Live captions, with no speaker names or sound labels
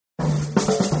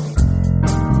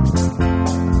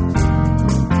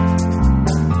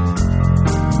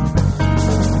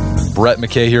Brett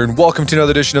McKay here, and welcome to another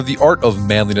edition of the Art of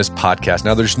Manliness podcast.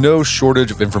 Now, there's no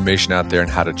shortage of information out there on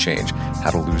how to change,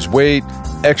 how to lose weight,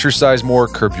 exercise more,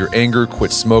 curb your anger,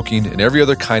 quit smoking, and every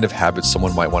other kind of habit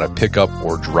someone might want to pick up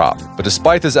or drop. But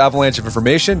despite this avalanche of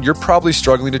information, you're probably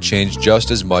struggling to change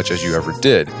just as much as you ever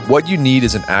did. What you need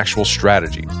is an actual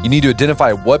strategy. You need to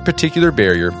identify what particular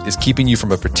barrier is keeping you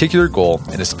from a particular goal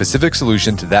and a specific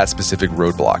solution to that specific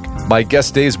roadblock. My guest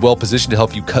today is well positioned to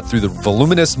help you cut through the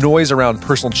voluminous noise around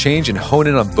personal change and hone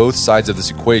in on both sides of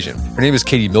this equation. Her name is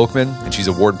Katy Milkman, and she's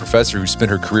a Wharton professor who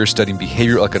spent her career studying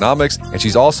behavioral economics, and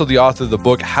she's also the author of the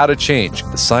book, How to Change,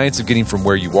 The Science of Getting from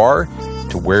Where You Are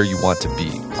to Where You Want to Be.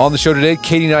 On the show today,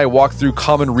 Katy and I walk through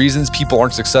common reasons people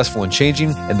aren't successful in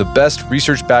changing and the best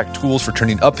research-backed tools for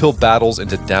turning uphill battles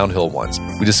into downhill ones.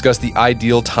 We discuss the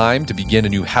ideal time to begin a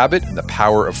new habit and the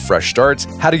power of fresh starts,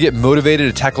 how to get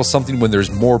motivated to tackle something when there's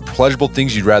more pleasurable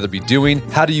things you'd rather be doing,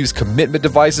 how to use commitment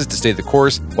devices to stay the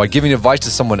course, why giving advice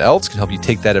to someone else can help you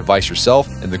take that advice yourself,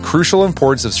 and the crucial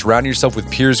importance of surrounding yourself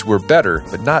with peers who are better,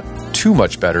 but not too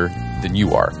much better than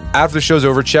you are. After the show's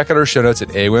over, check out our show notes at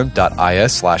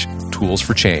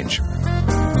aom.is/toolsforchange.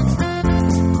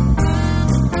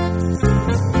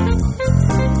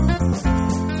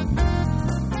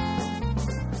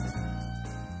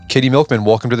 Katy Milkman,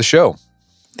 welcome to the show.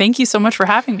 Thank you so much for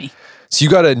having me. So you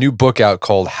got a new book out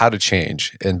called How to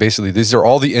Change. And basically, these are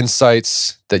all the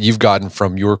insights that you've gotten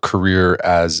from your career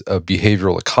as a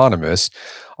behavioral economist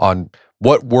on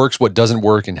what works, what doesn't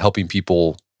work, and helping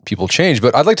people change.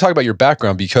 But I'd like to talk about your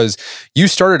background because you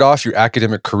started off your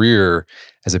academic career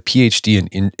as a PhD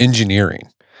in engineering.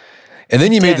 And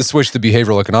then you made the switch to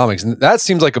behavioral economics. And that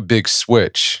seems like a big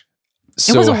switch.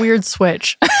 It was a weird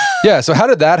switch. Yeah. So how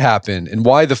did that happen? And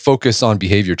why the focus on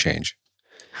behavior change?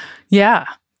 Yeah.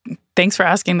 Thanks for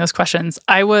asking those questions.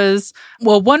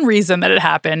 One reason that it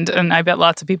happened, and I bet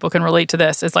lots of people can relate to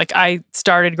this, is like I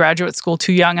started graduate school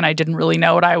too young and I didn't really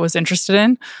know what I was interested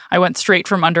in. I went straight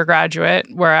from undergraduate,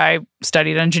 where I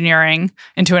studied engineering,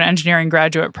 into an engineering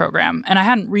graduate program. And I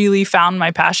hadn't really found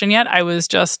my passion yet. I was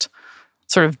just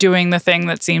sort of doing the thing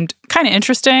that seemed kind of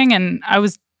interesting and I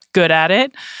was good at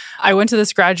it. I went to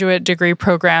this graduate degree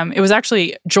program. It was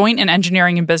actually joint in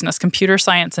engineering and business, computer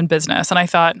science and business. And I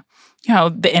thought,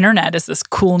 the internet is this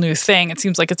cool new thing. It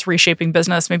seems like it's reshaping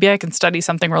business. Maybe I can study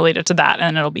something related to that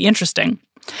and it'll be interesting.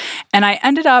 And I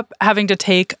ended up having to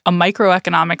take a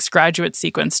microeconomics graduate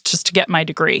sequence just to get my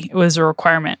degree. It was a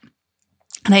requirement.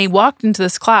 And I walked into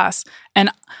this class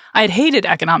and I had hated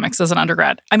economics as an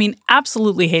undergrad. I mean,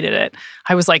 absolutely hated it.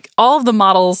 I was like, all of the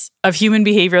models of human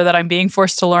behavior that I'm being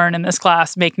forced to learn in this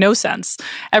class make no sense.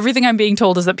 Everything I'm being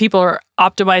told is that people are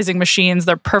optimizing machines.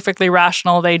 They're perfectly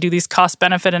rational. They do these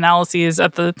cost-benefit analyses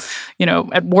at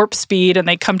warp speed and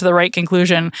they come to the right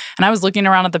conclusion. And I was looking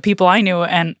around at the people I knew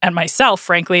and at myself,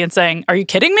 frankly, and saying, are you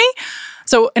kidding me?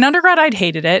 So in undergrad, I'd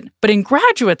hated it. But in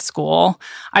graduate school,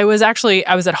 I was at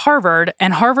Harvard,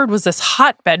 and Harvard was this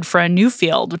hotbed for a new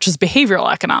field, which is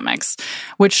behavioral economics,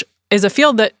 which is a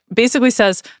field that basically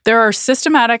says there are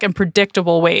systematic and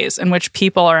predictable ways in which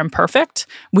people are imperfect.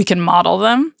 We can model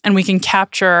them, and we can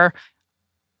capture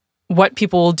what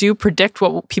people will do, predict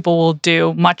what people will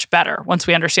do much better once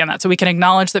we understand that. So we can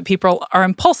acknowledge that people are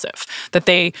impulsive, that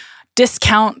they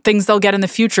discount things they'll get in the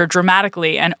future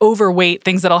dramatically and overweight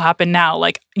things that'll happen now.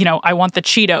 Like, I want the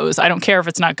Cheetos. I don't care if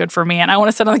it's not good for me. And I want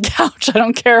to sit on the couch. I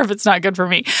don't care if it's not good for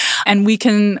me. And we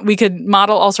could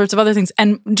model all sorts of other things.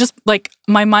 And just like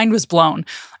my mind was blown.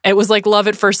 It was like love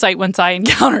at first sight once I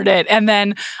encountered it. And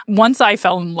then once I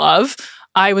fell in love,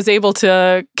 I was able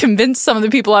to convince some of the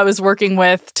people I was working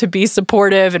with to be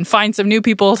supportive and find some new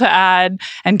people to add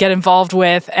and get involved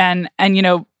with. And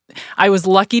I was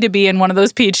lucky to be in one of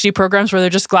those PhD programs where they're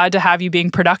just glad to have you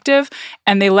being productive.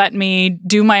 And they let me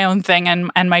do my own thing.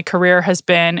 And my career has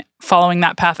been following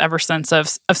that path ever since of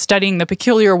studying the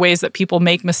peculiar ways that people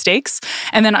make mistakes.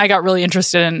 And then I got really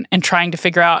interested in trying to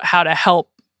figure out how to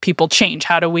help people change.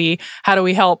 How do we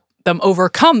help them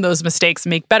overcome those mistakes and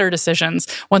make better decisions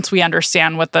once we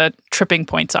understand what the tripping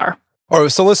points are? All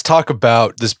right, so let's talk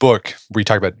about this book where you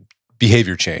talk about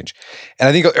behavior change. And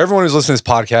I think everyone who's listening to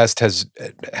this podcast has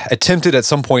attempted at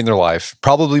some point in their life,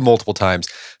 probably multiple times,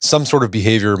 some sort of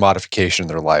behavior modification in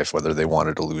their life, whether they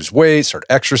wanted to lose weight, start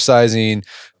exercising,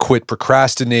 quit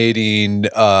procrastinating,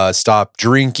 stop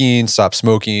drinking, stop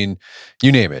smoking,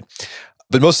 you name it.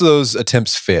 But most of those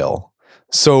attempts fail.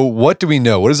 So what do we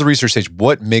know? What does the research say?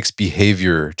 What makes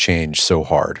behavior change so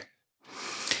hard?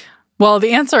 Well,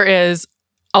 the answer is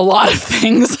a lot of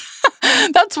things.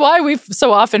 That's why we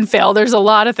so often fail. There's a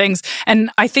lot of things. And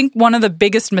I think one of the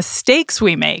biggest mistakes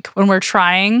we make when we're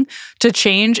trying to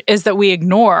change is that we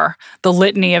ignore the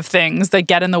litany of things that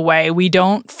get in the way. We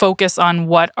don't focus on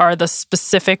what are the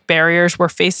specific barriers we're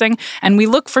facing. And we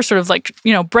look for sort of like,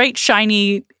 bright,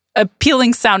 shiny,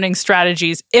 appealing sounding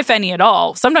strategies, if any at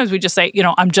all. Sometimes we just say,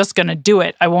 I'm just going to do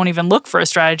it. I won't even look for a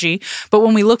strategy. But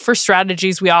when we look for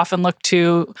strategies, we often look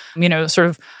to, sort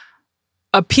of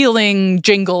appealing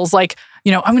jingles like,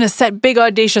 I'm going to set big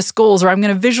audacious goals, or I'm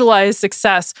going to visualize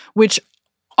success, which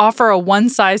offer a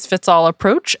one-size-fits-all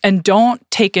approach and don't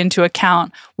take into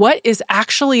account what is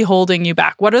actually holding you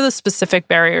back. What are the specific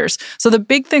barriers? So the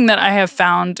big thing that I have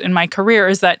found in my career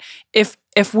is that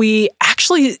if we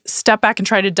actually step back and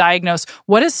try to diagnose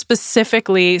what is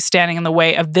specifically standing in the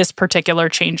way of this particular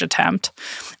change attempt,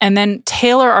 and then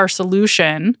tailor our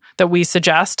solution that we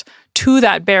suggest to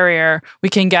that barrier, we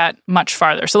can get much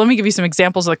farther. So let me give you some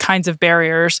examples of the kinds of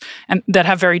barriers and that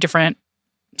have very different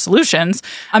solutions.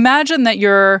 Imagine that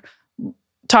you're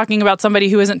talking about somebody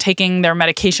who isn't taking their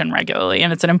medication regularly,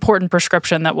 and it's an important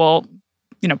prescription that will,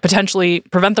 potentially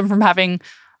prevent them from having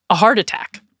a heart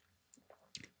attack.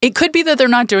 It could be that they're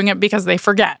not doing it because they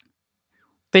forget.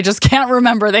 They just can't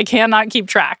remember. They cannot keep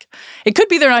track. It could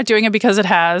be they're not doing it because it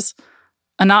has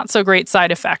a not so great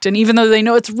side effect. And even though they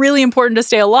know it's really important to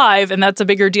stay alive, and that's a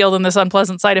bigger deal than this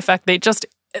unpleasant side effect, they just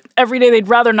every day they'd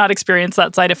rather not experience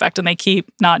that side effect, and they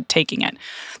keep not taking it.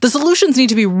 The solutions need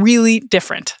to be really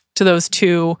different to those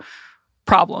two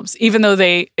problems, even though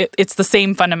it's the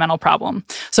same fundamental problem.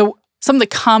 So some of the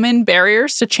common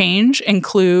barriers to change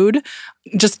include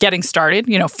just getting started,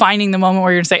 finding the moment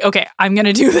where you're going to say, okay, I'm going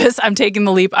to do this. I'm taking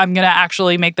the leap. I'm going to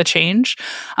actually make the change.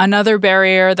 Another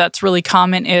barrier that's really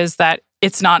common is that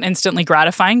it's not instantly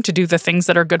gratifying to do the things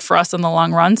that are good for us in the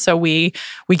long run. So we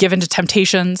give into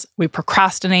temptations, we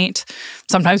procrastinate.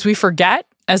 Sometimes we forget,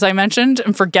 as I mentioned,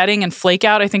 and forgetting and flake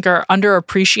out, I think, are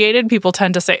underappreciated. People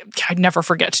tend to say, I'd never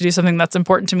forget to do something that's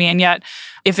important to me. And yet,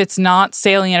 if it's not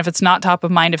salient, if it's not top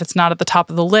of mind, if it's not at the top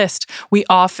of the list, we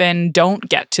often don't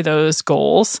get to those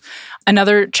goals.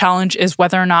 Another challenge is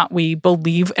whether or not we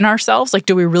believe in ourselves. Like,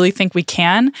 do we really think we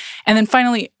can? And then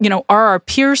finally, are our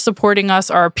peers supporting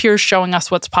us? Are our peers showing us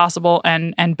what's possible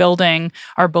and building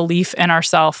our belief in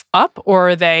ourselves up, or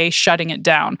are they shutting it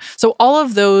down? So all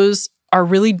of those are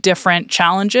really different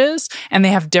challenges, and they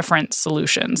have different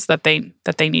solutions that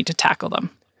they need to tackle them.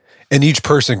 And each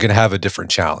person can have a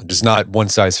different challenge. It's not one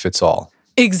size fits all.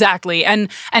 Exactly. And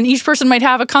each person might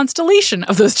have a constellation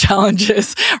of those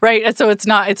challenges, right? And so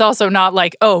it's also not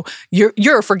like, oh,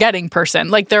 you're a forgetting person.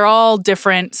 Like, they're all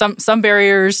different. Some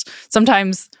barriers,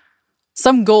 sometimes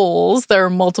some goals, there are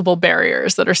multiple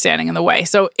barriers that are standing in the way.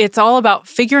 So it's all about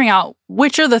figuring out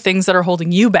which are the things that are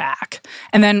holding you back.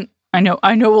 And then I know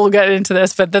we'll get into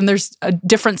this, but then there's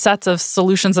different sets of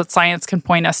solutions that science can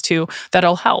point us to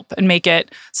that'll help and make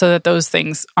it so that those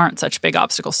things aren't such big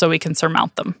obstacles, so we can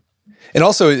surmount them. And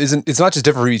also, it's not just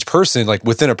different for each person. Like,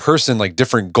 within a person, like,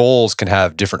 different goals can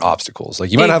have different obstacles. Like,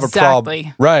 you might have a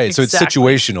problem, right? Exactly. So it's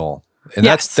situational, and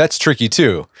that's tricky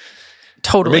too.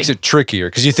 Totally. It makes it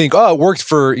trickier because you think, oh, it worked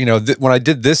for, when I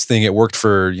did this thing, it worked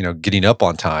for, getting up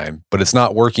on time, but it's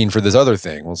not working for this other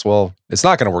thing. Well, it's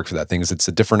not going to work for that thing because it's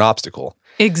a different obstacle.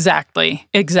 Exactly.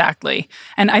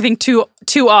 And I think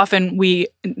too often we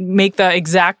make the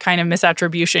exact kind of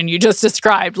misattribution you just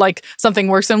described. Like, something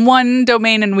works in one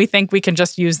domain and we think we can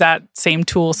just use that same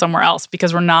tool somewhere else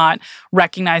because we're not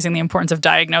recognizing the importance of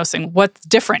diagnosing what's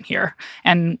different here.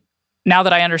 And now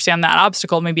that I understand that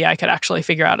obstacle, maybe I could actually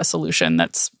figure out a solution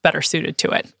that's better suited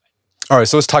to it. All right,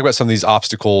 so let's talk about some of these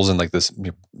obstacles and like this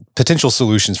potential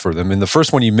solutions for them. And the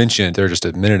first one you mentioned there just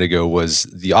a minute ago was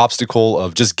the obstacle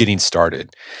of just getting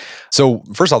started. So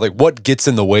first off, like, what gets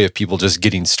in the way of people just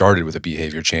getting started with a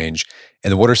behavior change?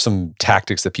 And then what are some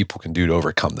tactics that people can do to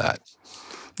overcome that?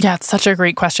 Yeah, it's such a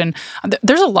great question.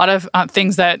 There's a lot of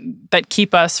things that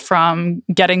keep us from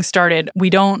getting started. We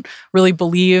don't really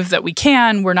believe that we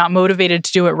can. We're not motivated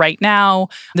to do it right now.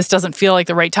 This doesn't feel like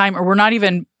the right time, or we're not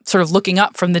even sort of looking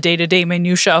up from the day-to-day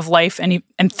minutia of life and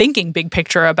thinking big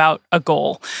picture about a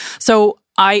goal. So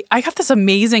I got this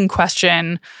amazing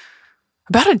question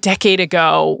about a decade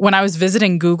ago when I was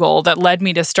visiting Google that led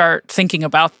me to start thinking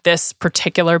about this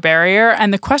particular barrier.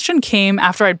 And the question came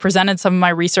after I'd presented some of my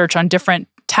research on different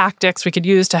tactics we could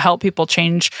use to help people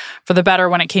change for the better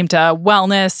when it came to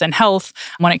wellness and health,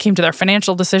 when it came to their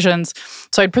financial decisions.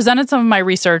 So I'd presented some of my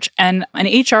research, and an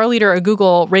HR leader at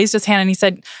Google raised his hand and he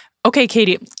said, okay,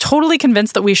 Katy, totally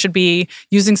convinced that we should be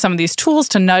using some of these tools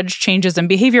to nudge changes in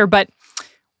behavior, but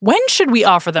when should we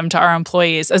offer them to our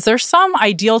employees? Is there some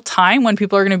ideal time when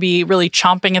people are going to be really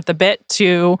chomping at the bit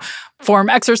to form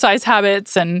exercise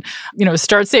habits and,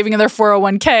 start saving in their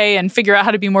 401k and figure out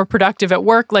how to be more productive at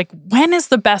work? Like, when is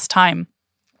the best time?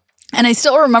 And I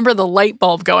still remember the light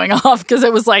bulb going off because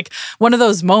it was like one of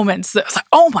those moments that was like,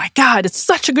 oh my God, it's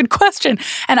such a good question.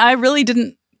 And I really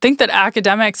didn't think that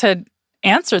academics had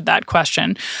answered that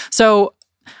question. So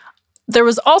there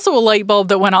was also a light bulb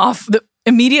that went off that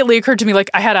immediately occurred to me. Like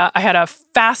I had a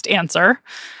fast answer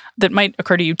that might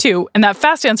occur to you too. And that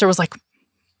fast answer was like,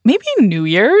 maybe New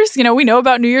Year's. We know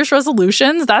about New Year's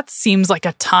resolutions. That seems like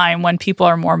a time when people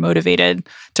are more motivated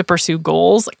to pursue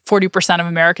goals. Like 40% of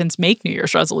Americans make New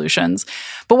Year's resolutions.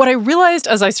 But what I realized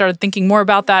as I started thinking more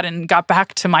about that and got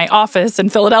back to my office in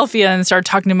Philadelphia and started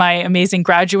talking to my amazing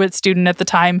graduate student at the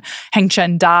time,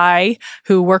 Heng-Chen Dai,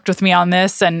 who worked with me on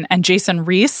this, and Jason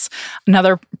Reese,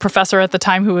 another professor at the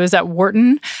time who was at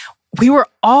Wharton, we were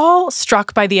all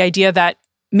struck by the idea that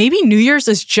maybe New Year's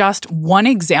is just one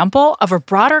example of a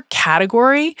broader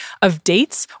category of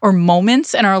dates or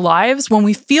moments in our lives when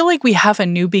we feel like we have a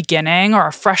new beginning or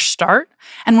a fresh start,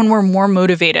 and when we're more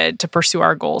motivated to pursue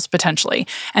our goals potentially.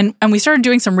 And we started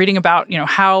doing some reading about,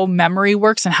 how memory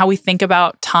works and how we think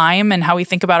about time and how we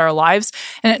think about our lives.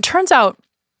 And it turns out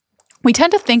we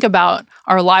tend to think about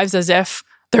our lives as if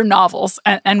they're novels.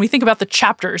 And we think about the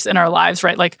chapters in our lives,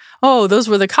 right? Like, oh, those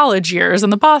were the college years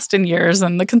and the Boston years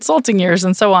and the consulting years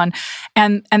and so on.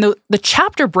 And the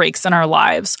chapter breaks in our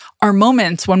lives are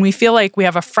moments when we feel like we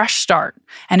have a fresh start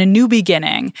and a new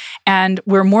beginning. And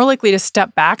we're more likely to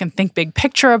step back and think big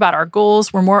picture about our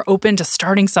goals. We're more open to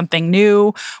starting something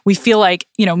new. We feel like,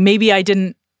 maybe I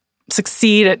didn't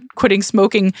succeed at quitting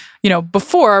smoking,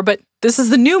 before, but this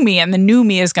is the new me, and the new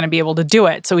me is going to be able to do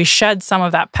it. So we shed some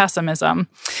of that pessimism.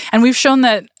 And we've shown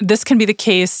that this can be the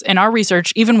case in our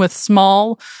research, even with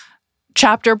small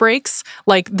chapter breaks,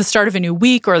 like the start of a new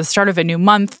week or the start of a new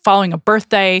month, following a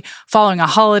birthday, following a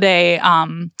holiday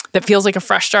that feels like a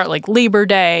fresh start, like Labor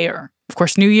Day or, of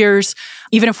course, New Year's.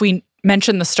 Even if we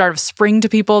mention the start of spring to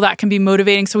people, that can be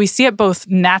motivating. So we see it both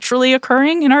naturally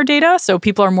occurring in our data. So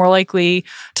people are more likely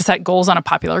to set goals on a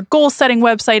popular goal-setting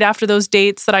website after those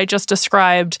dates that I just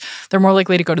described. They're more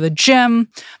likely to go to the gym.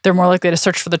 They're more likely to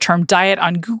search for the term diet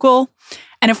on Google.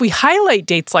 And if we highlight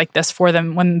dates like this for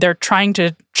them when they're trying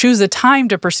to choose a time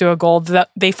to pursue a goal,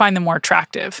 that they find them more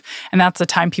attractive. And that's the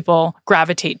time people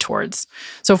gravitate towards.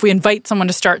 So if we invite someone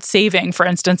to start saving, for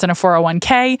instance, in a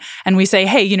 401k, and we say,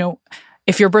 hey,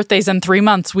 if your birthday's in 3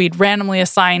 months, we'd randomly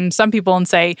assign some people and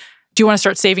say, do you want to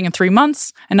start saving in 3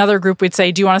 months? Another group would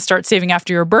say, do you want to start saving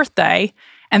after your birthday?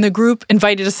 And the group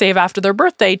invited to save after their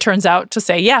birthday turns out to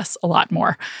say yes a lot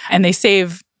more. And they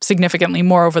save significantly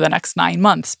more over the next 9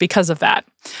 months because of that.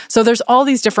 So there's all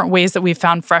these different ways that we've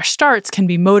found fresh starts can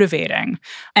be motivating.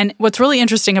 And what's really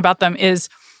interesting about them is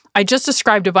I just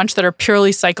described a bunch that are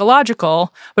purely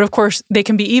psychological, but of course, they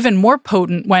can be even more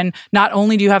potent when not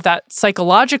only do you have that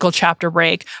psychological chapter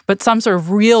break, but some sort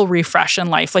of real refresh in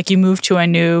life, like you move to a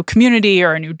new community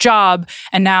or a new job,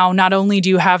 and now not only do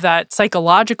you have that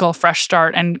psychological fresh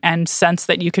start and sense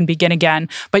that you can begin again,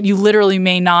 but you literally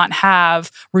may not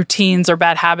have routines or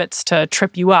bad habits to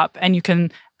trip you up, and you can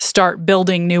start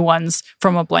building new ones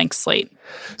from a blank slate.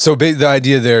 So the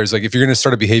idea there is like, if you're going to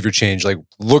start a behavior change, like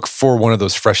look for one of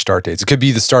those fresh start dates. It could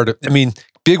be the start of,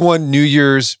 big one, New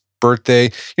Year's,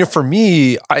 birthday. For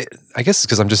me, I guess it's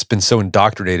because I've just been so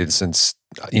indoctrinated since,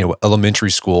 elementary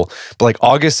school, but like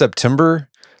August, September,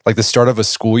 like the start of a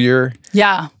school year.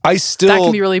 Yeah. That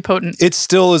can be really potent. It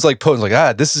still is like potent. Like,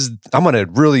 I'm going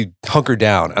to really hunker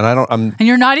down. And and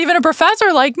you're not even a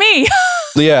professor like me.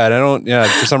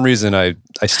 For some reason, I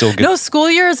still get. No, school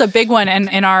year is a big one. And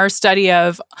in our study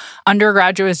of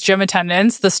undergraduates' gym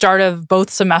attendance, the start of both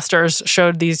semesters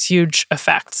showed these huge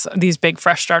effects, these big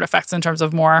fresh start effects in terms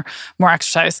of more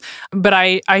exercise. But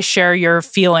I share your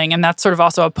feeling. And that's sort of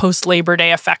also a post-Labor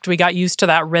Day effect. We got used to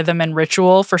that rhythm and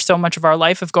ritual for so much of our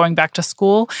life of going back to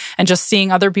school and just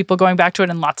seeing other people going back to it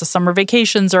in lots of summer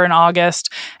vacations or in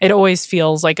August. It always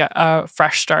feels like a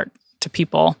fresh start to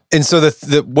people. And so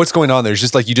the what's going on there is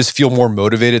just like you just feel more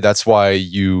motivated. That's why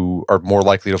you are more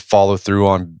likely to follow through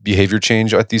on behavior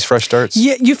change at these fresh starts?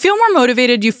 Yeah, you feel more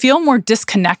motivated. You feel more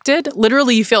disconnected.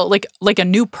 Literally, you feel like a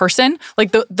new person.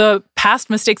 Like the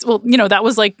past mistakes, that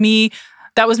was like me.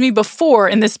 That was me before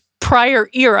in this prior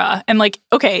era. And like,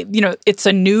 okay, it's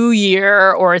a new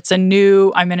year or it's a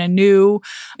new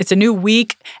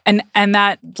week. And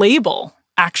that label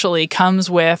actually comes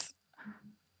with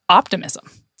optimism.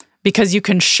 Because you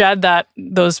can shed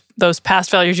those past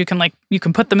failures, you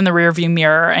can put them in the rearview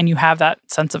mirror, and you have that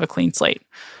sense of a clean slate.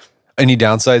 Any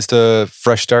downsides to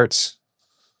fresh starts?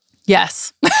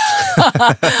 Yes.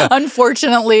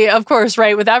 Unfortunately, of course,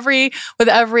 right? With every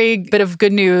bit of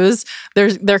good news,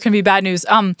 there can be bad news.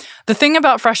 The thing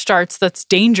about fresh starts that's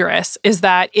dangerous is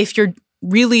that if you're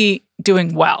really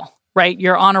doing well, right?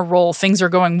 You're on a roll, things are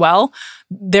going well,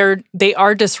 they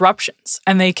are disruptions,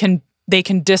 and they can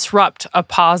disrupt a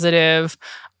positive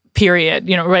period,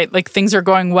 right? Like things are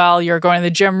going well, you're going to the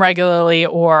gym regularly,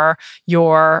 or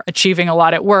you're achieving a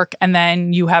lot at work, and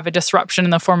then you have a disruption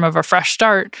in the form of a fresh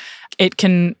start. It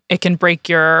can break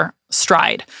your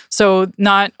stride. So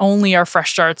not only are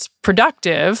fresh starts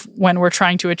productive when we're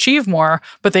trying to achieve more,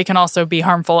 but they can also be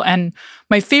harmful. And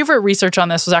my favorite research on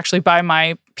this was actually by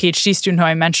my PhD student who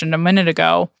I mentioned a minute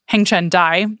ago, Heng-Chen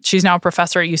Dai. She's now a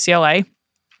professor at UCLA.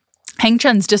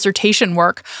 Heng-Chen's dissertation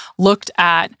work looked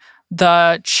at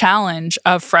the challenge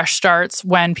of fresh starts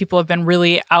when people have been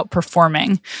really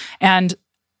outperforming. And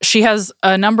she has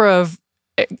a number of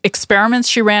experiments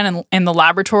she ran in the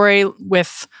laboratory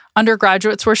with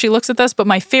undergraduates where she looks at this. But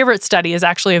my favorite study is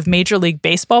actually of Major League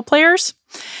Baseball players.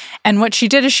 And what she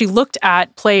did is she looked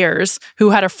at players who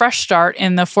had a fresh start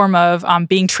in the form of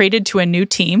being traded to a new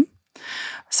team.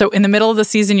 So in the middle of the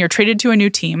season, you're traded to a new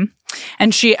team.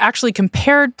 And she actually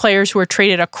compared players who were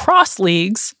traded across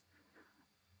leagues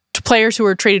to players who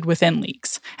are traded within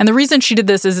leagues. And the reason she did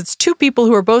this is it's two people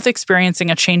who are both experiencing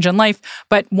a change in life,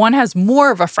 but one has more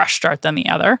of a fresh start than the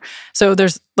other. So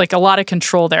there's like a lot of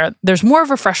control there. There's more of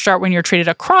a fresh start when you're traded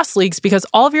across leagues because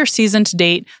all of your season to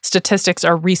date statistics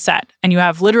are reset and you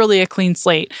have literally a clean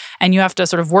slate and you have to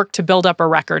sort of work to build up a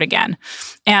record again.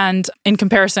 And in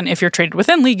comparison, if you're traded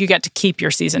within league, you get to keep your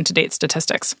season to date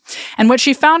statistics. And what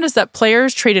she found is that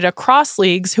players traded across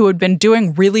leagues who had been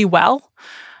doing really well,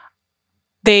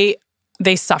 they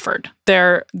suffered.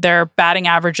 Their batting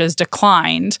averages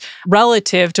declined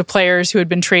relative to players who had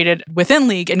been traded within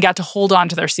league and got to hold on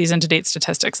to their season-to-date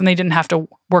statistics, and they didn't have to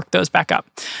work those back up.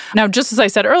 Now, just as I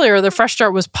said earlier, the fresh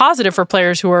start was positive for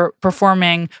players who were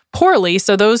performing poorly.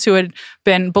 So those who had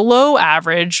been below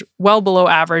average, well below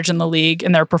average in the league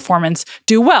in their performance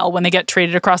do well. When they get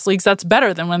traded across leagues, that's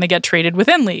better than when they get traded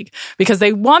within league because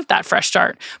they want that fresh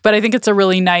start. But I think it's a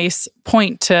really nice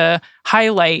point to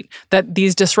highlight that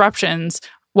these disruptions,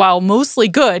 while mostly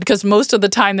good, because most of the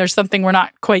time there's something we're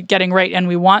not quite getting right, and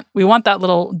we want that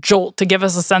little jolt to give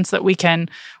us a sense that we can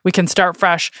start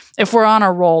fresh. If we're on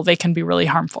a roll, they can be really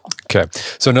harmful. Okay.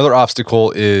 So another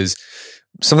obstacle is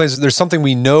sometimes there's something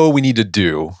we know we need to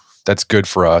do that's good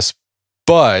for us,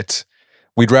 but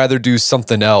we'd rather do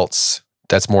something else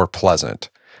that's more pleasant.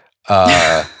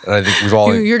 And I think we've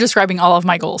all... You're describing all of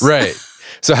my goals. Right.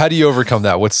 So how do you overcome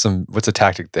that? What's a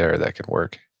tactic there that can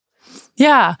work?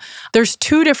 Yeah, there's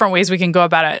two different ways we can go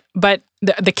about it, but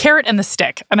the carrot and the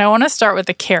stick. And I want to start with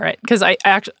the carrot because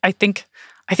I think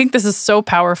this is so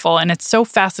powerful, and it's so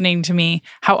fascinating to me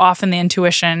how often the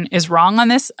intuition is wrong on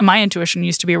this. My intuition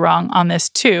used to be wrong on this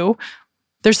too.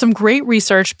 There's some great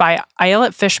research by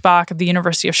Ayelet Fishbach of the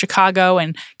University of Chicago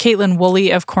and Caitlin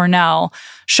Woolley of Cornell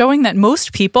showing that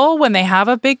most people, when they have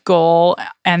a big goal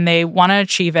and they want to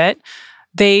achieve it,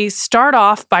 they start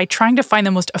off by trying to find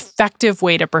the most effective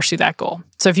way to pursue that goal.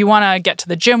 So if you want to get to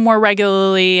the gym more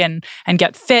regularly and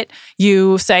get fit,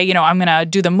 you say, I'm going to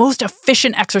do the most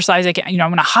efficient exercise I can. I'm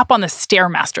going to hop on the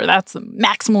Stairmaster. That's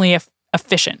maximally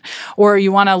efficient. Or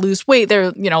you want to lose weight,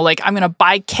 I'm going to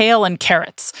buy kale and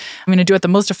carrots. I'm going to do it the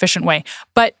most efficient way.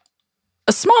 But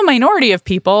a small minority of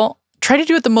people try to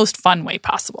do it the most fun way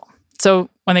possible. So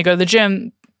when they go to the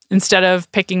gym, instead of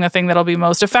picking the thing that'll be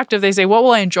most effective, they say, what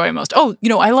will I enjoy most? Oh,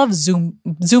 I love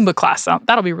Zumba class.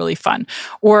 That'll be really fun.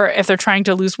 Or if they're trying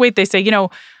to lose weight, they say,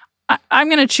 I'm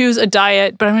going to choose a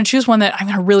diet, but I'm going to choose one that I'm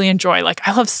going to really enjoy. Like,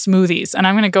 I love smoothies, and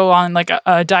I'm going to go on like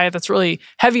a diet that's really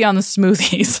heavy on the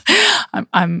smoothies.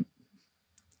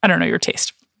 I don't know your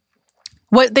taste.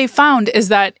 What they found is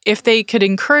that if they could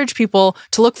encourage people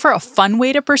to look for a fun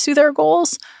way to pursue their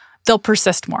goals, they'll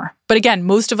persist more. But again,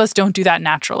 most of us don't do that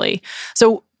naturally.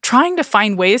 So trying to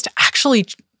find ways to actually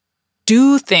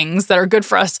do things that are good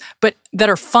for us, but that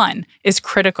are fun is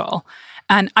critical.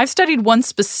 And I've studied one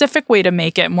specific way to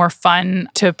make it more fun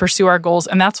to pursue our goals,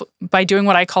 and that's by doing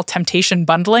what I call temptation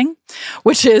bundling,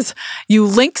 which is you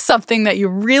link something that you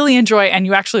really enjoy and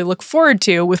you actually look forward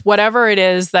to with whatever it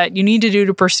is that you need to do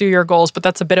to pursue your goals, but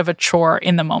that's a bit of a chore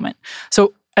in the moment.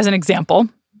 So as an example,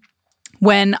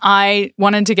 when I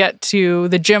wanted to get to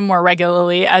the gym more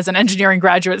regularly as an engineering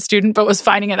graduate student, but was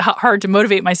finding it hard to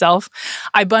motivate myself,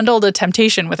 I bundled a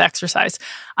temptation with exercise.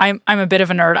 I'm a bit of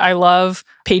a nerd. I love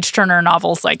page-turner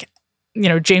novels like,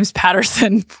 James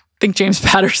Patterson,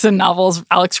 novels,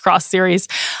 Alex Cross series.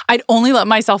 I'd only let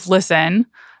myself listen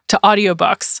to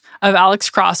audiobooks of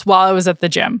Alex Cross while I was at the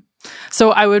gym.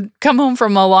 So I would come home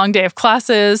from a long day of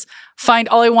classes, find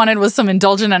all I wanted was some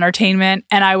indulgent entertainment,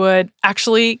 and I would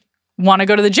actually want to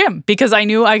go to the gym because I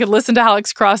knew I could listen to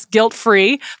Alex Cross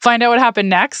guilt-free, find out what happened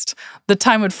next. The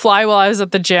time would fly while I was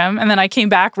at the gym, and then I came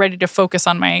back ready to focus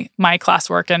on my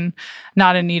classwork and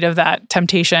not in need of that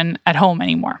temptation at home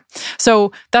anymore.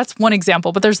 So that's one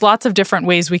example, but there's lots of different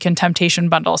ways we can temptation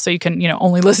bundle. So you can,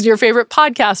 only listen to your favorite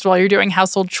podcast while you're doing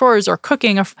household chores or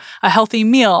cooking a healthy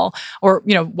meal, or,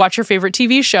 watch your favorite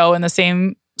TV show in the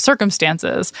same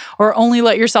circumstances, or only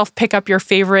let yourself pick up your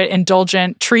favorite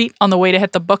indulgent treat on the way to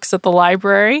hit the books at the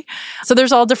library. So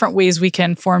there's all different ways we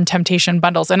can form temptation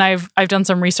bundles. And I've done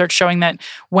some research showing that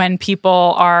when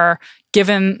people are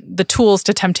given the tools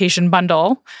to temptation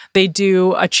bundle, they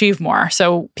do achieve more.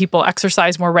 So people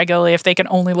exercise more regularly if they can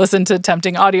only listen to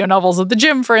tempting audio novels at the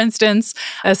gym, for instance.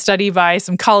 A study by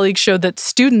some colleagues showed that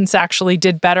students actually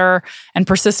did better and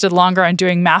persisted longer on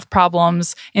doing math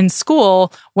problems in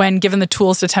school when given the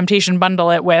tools to temptation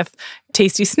bundle it with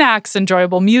tasty snacks,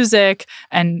 enjoyable music,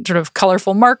 and sort of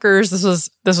colorful markers. This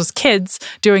was kids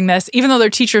doing this. Even though their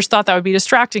teachers thought that would be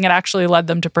distracting, it actually led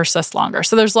them to persist longer.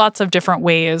 So there's lots of different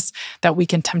ways that we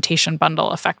can temptation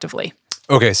bundle effectively.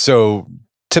 Okay, so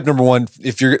tip number one,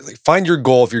 find your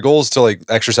goal. If your goal is to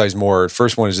exercise more,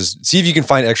 first one is just see if you can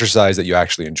find exercise that you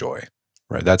actually enjoy.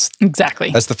 Right. That's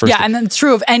the first. Yeah. And then it's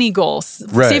true of any goals.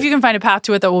 Right. See if you can find a path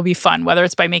to it that will be fun, whether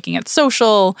it's by making it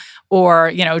social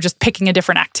or, just picking a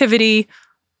different activity.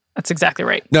 That's exactly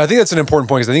right. No, I think that's an important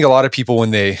point because I think a lot of people,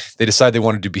 when they decide they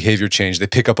want to do behavior change, they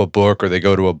pick up a book or they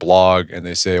go to a blog and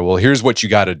they say, well, here's what you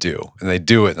got to do. And they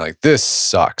do it and this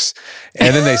sucks.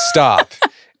 And then they stop.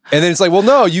 And then it's well,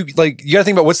 no, you got to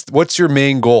think about what's your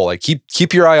main goal.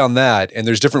 Keep your eye on that. And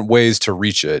there's different ways to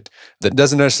reach it that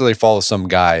doesn't necessarily follow some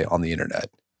guy on the internet.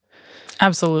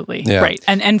 Absolutely. Yeah. Right.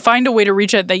 And find a way to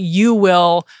reach it that you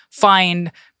will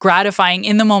find gratifying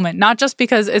in the moment, not just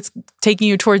because it's taking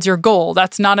you towards your goal.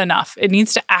 That's not enough. It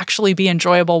needs to actually be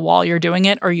enjoyable while you're doing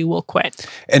it or you will quit.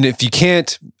 And if you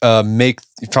can't find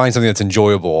something that's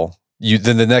enjoyable,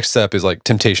 then the next step is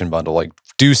temptation bundle.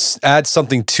 Add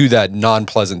something to that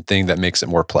non-pleasant thing that makes it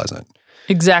more pleasant.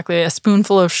 Exactly. A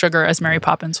spoonful of sugar, as Mary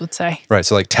Poppins would say. Right.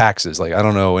 So taxes. I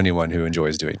don't know anyone who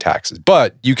enjoys doing taxes,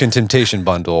 but you can temptation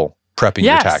bundle prepping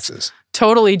your taxes.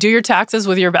 Totally. Do your taxes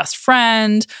with your best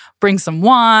friend, bring some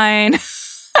wine,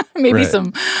 maybe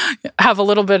have a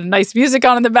little bit of nice music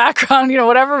on in the background,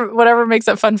 whatever makes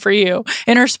it fun for you.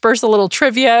 Intersperse a little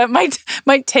trivia. It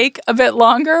might take a bit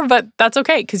longer, but that's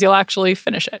okay because you'll actually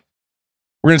finish it.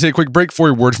 We're going to take a quick break for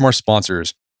a word from our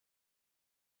sponsors.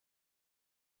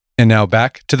 And now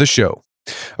back to the show.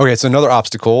 Okay, so another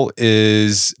obstacle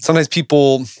is sometimes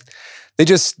people,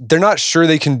 they're not sure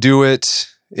they can do it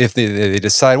if they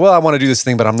decide, well, I want to do this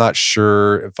thing, but I'm not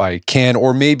sure if I can,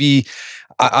 or maybe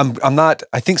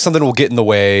I think something will get in the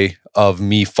way of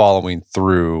me following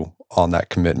through on that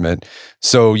commitment.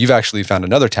 So you've actually found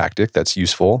another tactic that's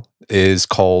useful, is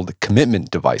called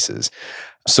commitment devices.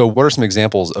 So what are some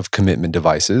examples of commitment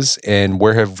devices and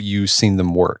where have you seen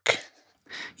them work?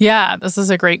 Yeah, this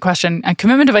is a great question. And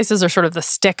commitment devices are sort of the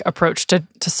stick approach to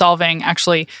solving.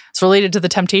 Actually, it's related to the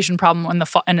temptation problem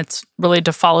and it's related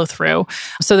to follow through.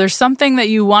 So there's something that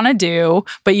you want to do,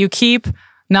 but you keep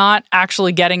not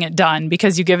actually getting it done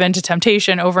because you give in to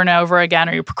temptation over and over again,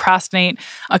 or you procrastinate.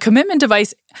 A commitment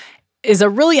device is a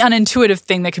really unintuitive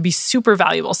thing that could be super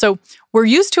valuable. So we're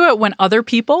used to it when other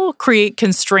people create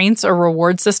constraints or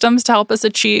reward systems to help us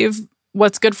achieve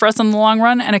what's good for us in the long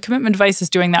run. And a commitment device is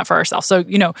doing that for ourselves. So,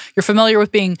 you're familiar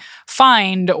with being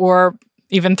fined or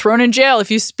even thrown in jail if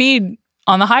you speed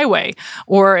on the highway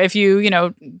or if you,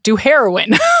 do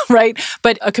heroin, right?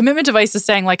 But a commitment device is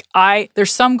saying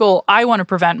there's some goal I want to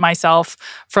prevent myself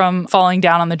from falling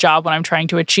down on the job when I'm trying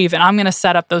to achieve, and I'm going to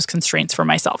set up those constraints for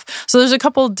myself. So there's a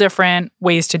couple different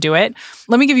ways to do it.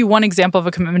 Let me give you one example of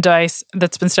a commitment device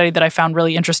that's been studied that I found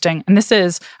really interesting. And this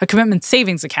is a commitment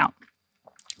savings account.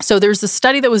 So there's a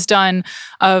study that was done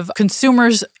of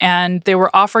consumers and they were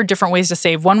offered different ways to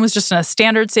save. One was just in a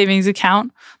standard savings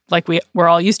account, like we're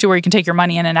all used to, where you can take your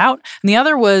money in and out. And the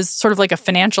other was sort of like a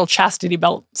financial chastity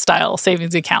belt style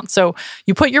savings account. So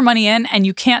you put your money in and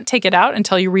you can't take it out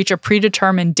until you reach a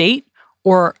predetermined date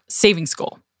or savings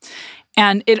goal.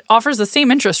 And it offers the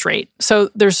same interest rate. So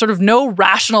there's sort of no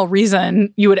rational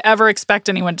reason you would ever expect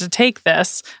anyone to take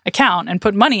this account and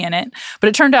put money in it. But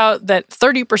it turned out that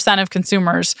 30% of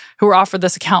consumers who were offered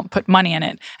this account put money in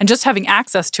it. And just having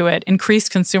access to it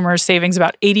increased consumers' savings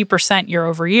about 80% year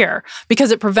over year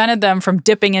because it prevented them from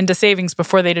dipping into savings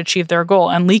before they'd achieve their goal.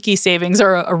 And leaky savings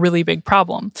are a really big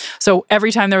problem. So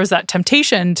every time there was that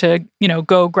temptation to,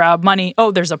 go grab money,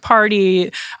 oh, there's a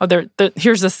party,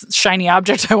 here's this shiny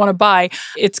object I want to buy,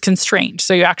 it's constrained.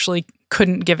 So you actually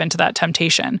couldn't give into that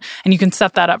temptation. And you can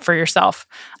set that up for yourself.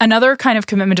 Another kind of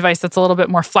commitment device that's a little bit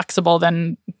more flexible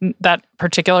than that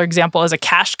particular example is a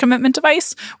cash commitment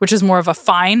device, which is more of a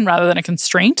fine rather than a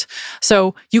constraint.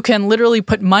 So you can literally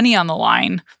put money on the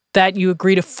line that you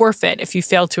agree to forfeit if you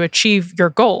fail to achieve your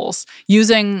goals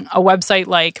using a website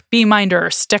like BeMinder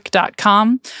or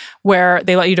Stick.com, where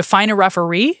they let you define a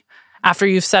referee after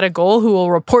you've set a goal who will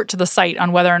report to the site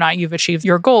on whether or not you've achieved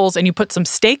your goals, and you put some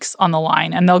stakes on the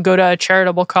line, and they'll go to a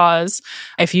charitable cause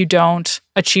if you don't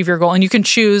achieve your goal. And you can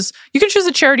choose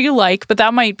a charity you like, but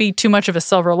that might be too much of a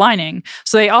silver lining.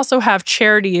 So they also have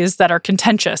charities that are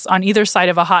contentious on either side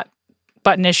of a hot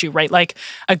button issue, right? Like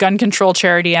a gun control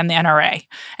charity and the NRA.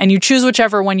 And you choose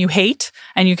whichever one you hate,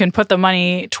 and you can put the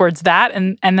money towards that,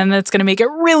 and then that's going to make it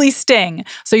really sting.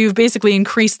 So you've basically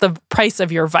increased the price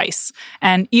of your vice.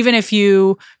 And even if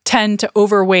you tend to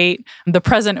overweight the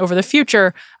present over the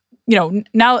future,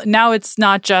 now it's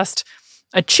not just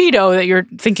a Cheeto that you're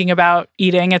thinking about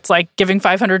eating. It's like giving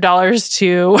 $500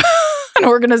 to an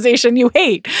organization you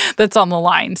hate that's on the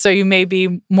line. So you may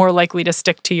be more likely to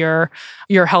stick to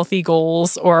your healthy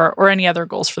goals or any other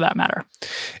goals for that matter.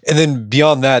 And then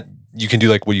beyond that, you can do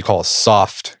like what you call a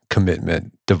soft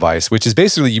commitment device, which is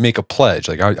basically you make a pledge.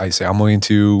 Like I say,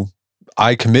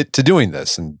 I commit to doing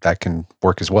this, and that can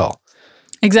work as well.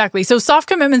 Exactly. So soft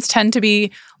commitments tend to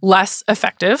be less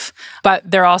effective, but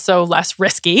they're also less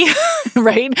risky,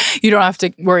 right? You don't have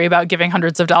to worry about giving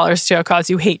hundreds of dollars to a cause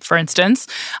you hate, for instance.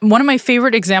 One of my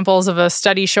favorite examples of a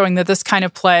study showing that this kind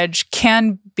of pledge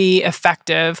can be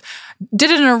effective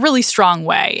did it in a really strong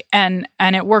way, and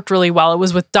it worked really well. It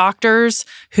was with doctors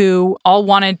who all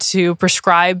wanted to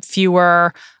prescribe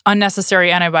fewer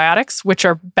unnecessary antibiotics, which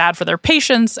are bad for their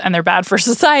patients and they're bad for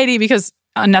society because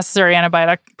unnecessary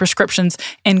antibiotic prescriptions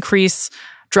increase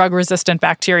drug-resistant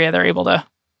bacteria they're able to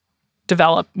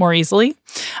develop more easily.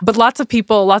 But lots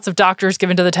of doctors give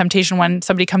into the temptation when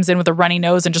somebody comes in with a runny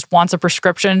nose and just wants a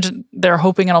prescription. They're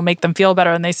hoping it'll make them feel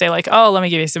better. And they say like, oh, let me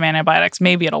give you some antibiotics.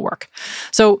 Maybe it'll work.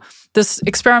 So this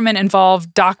experiment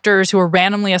involved doctors who were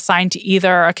randomly assigned to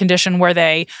either a condition where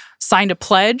they signed a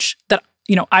pledge that,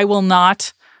 I will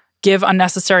not give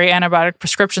unnecessary antibiotic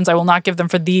prescriptions. I will not give them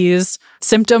for these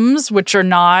symptoms, which are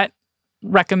not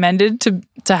recommended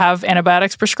to have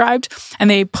antibiotics prescribed. And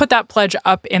they put that pledge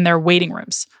up in their waiting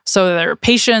rooms. So their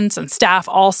patients and staff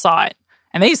all saw it.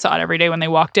 And they saw it every day when they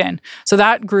walked in. So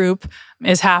that group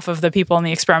is half of the people in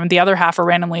the experiment. The other half are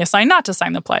randomly assigned not to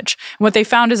sign the pledge. And what they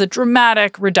found is a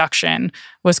dramatic reduction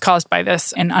was caused by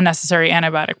this in unnecessary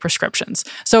antibiotic prescriptions.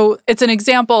 So it's an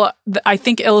example that I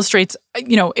think illustrates,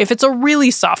 if it's a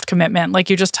really soft commitment, like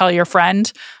you just tell your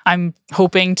friend, I'm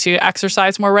hoping to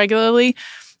exercise more regularly,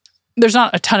 there's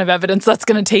not a ton of evidence that's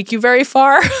going to take you very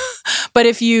far. But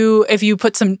if you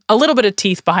put a little bit of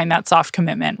teeth behind that soft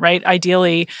commitment, right?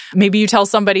 Ideally, maybe you tell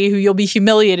somebody who you'll be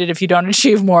humiliated if you don't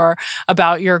achieve more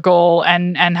about your goal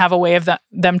and have a way of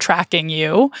them tracking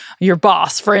you. Your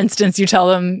boss, for instance, you tell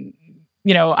them,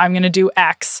 I'm going to do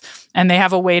X, and they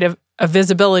have a way of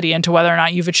visibility into whether or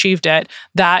not you've achieved it.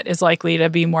 That is likely to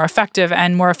be more effective,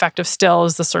 and more effective still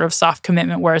is the sort of soft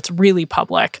commitment where it's really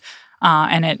public.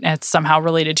 And it's somehow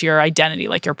related to your identity,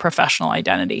 like your professional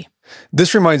identity.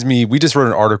 This reminds me, we just wrote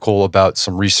an article about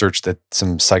some research that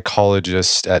some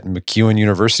psychologists at McEwen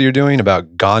University are doing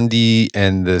about Gandhi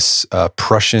and this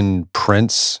Prussian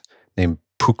prince named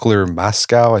Pukler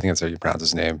Maskow, I think that's how you pronounce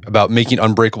his name, about making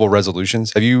unbreakable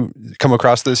resolutions. Have you come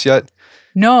across this yet?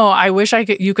 No, I wish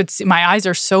you could see. My eyes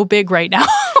are so big right now.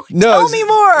 Tell me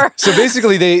more. So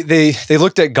basically, they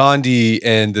looked at Gandhi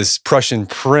and this Prussian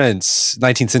prince,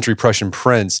 19th century Prussian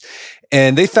prince,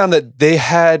 and they found that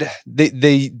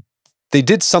they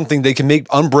did something. They can make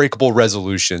unbreakable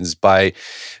resolutions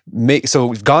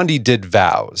so Gandhi did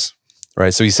vows,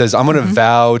 right? So he says, I'm going to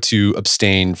vow to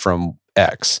abstain from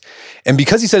X. And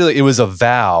because he said it was a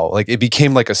vow, like it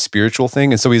became like a spiritual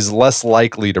thing. And so he's less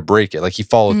likely to break it. Like he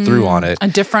followed through on it. A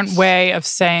different way of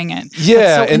saying it. Yeah.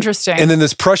 That's so interesting. And then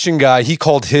this Prussian guy, he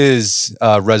called his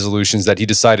resolutions that he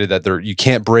decided that you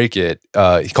can't break it.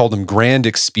 He called them grand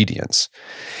expedients.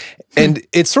 And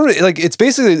it's sort of like, it's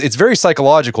very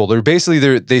psychological.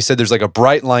 They said there's like a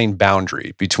bright line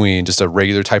boundary between just a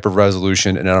regular type of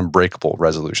resolution and an unbreakable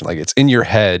resolution. Like it's in your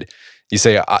head. You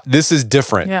say, this is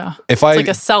different. Yeah. It's like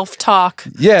a self-talk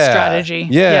strategy.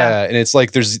 Yeah. And it's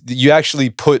like you actually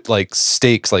put like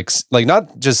stakes, like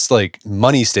not just like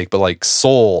money stake, but like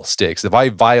soul stakes. If I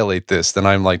violate this, then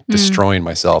I'm like destroying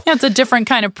myself. Yeah, it's a different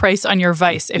kind of price on your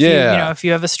vice. If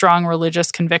you have a strong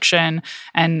religious conviction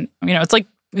and,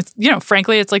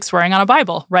 frankly, it's like swearing on a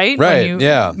Bible, right?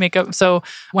 Right, so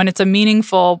when it's a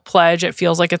meaningful pledge, it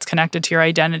feels like it's connected to your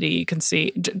identity. You can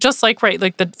see, just like, right,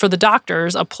 like for the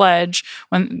doctors, a pledge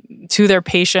to their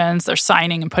patients, they're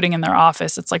signing and putting in their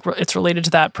office. It's like, it's related to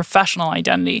that professional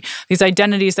identity. These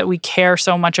identities that we care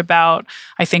so much about,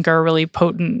 I think are a really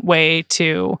potent way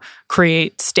to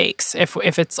create stakes if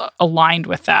it's aligned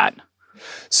with that.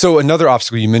 So another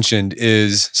obstacle you mentioned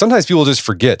is sometimes people just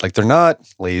forget, like they're not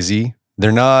lazy.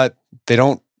 They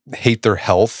don't hate their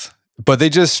health, but they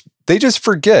just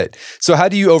forget. So how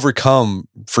do you overcome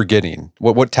forgetting?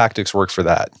 What tactics work for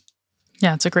that?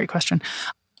 Yeah, it's a great question.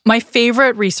 My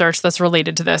favorite research that's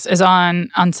related to this is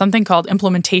on something called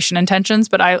implementation intentions,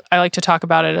 but I like to talk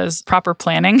about it as proper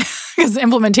planning because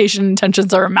implementation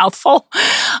intentions are a mouthful.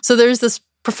 So there's this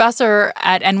professor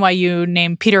at NYU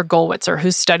named Peter Gollwitzer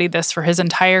who's studied this for his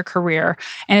entire career,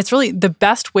 and it's really the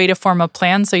best way to form a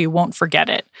plan so you won't forget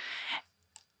it.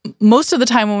 Most of the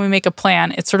time when we make a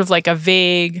plan, it's sort of like a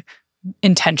vague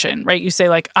intention, right? You say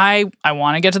like, I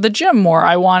want to get to the gym more.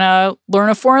 I want to learn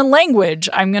a foreign language.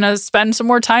 I'm going to spend some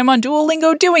more time on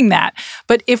Duolingo doing that.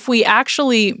 But if we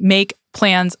actually make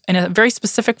plans in a very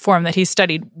specific form that he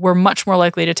studied, we're much more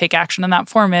likely to take action. And that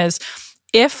form is,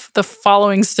 if the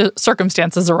following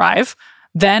circumstances arrive,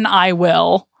 then I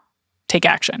will take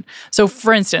action. So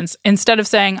for instance, instead of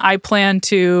saying, I plan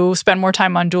to spend more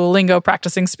time on Duolingo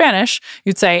practicing Spanish,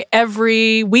 you'd say,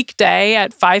 every weekday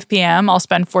at 5 p.m., I'll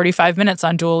spend 45 minutes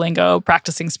on Duolingo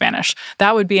practicing Spanish.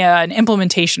 That would be an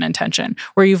implementation intention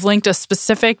where you've linked a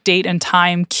specific date and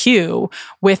time cue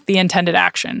with the intended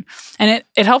action. And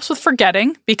it helps with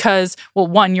forgetting because, well,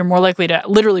 one, you're more likely to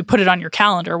literally put it on your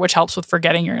calendar, which helps with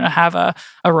forgetting. You're going to have a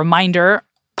reminder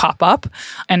pop up,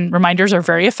 and reminders are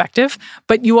very effective.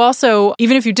 But you also,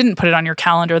 even if you didn't put it on your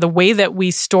calendar, the way that we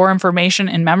store information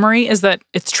in memory is that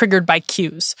it's triggered by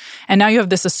cues. And now you have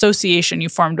this association. You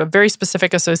formed a very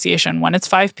specific association. When it's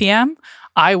 5 p.m.,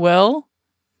 I will,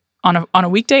 on a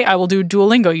weekday, I will do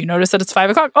Duolingo. You notice that it's 5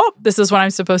 o'clock. Oh, this is when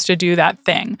I'm supposed to do that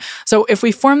thing. So if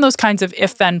we form those kinds of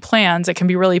if-then plans, it can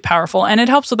be really powerful. And it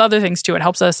helps with other things too. It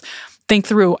helps us think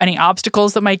through any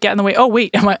obstacles that might get in the way. Oh,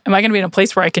 wait, am I going to be in a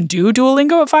place where I can do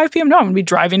Duolingo at 5 p.m.? No, I'm going to be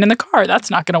driving in the car. That's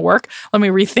not going to work. Let me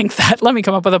rethink that. Let me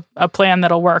come up with a plan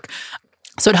that'll work.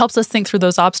 So it helps us think through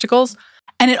those obstacles.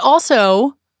 And it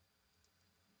also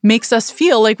makes us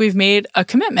feel like we've made a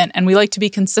commitment, and we like to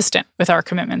be consistent with our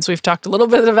commitments. We've talked a little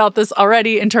bit about this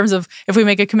already in terms of if we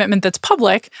make a commitment that's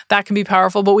public, that can be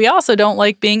powerful, but we also don't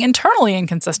like being internally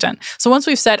inconsistent. So once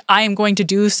we've said, I am going to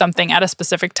do something at a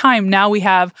specific time, now we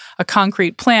have a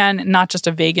concrete plan, not just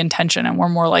a vague intention, and we're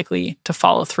more likely to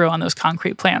follow through on those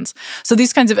concrete plans. So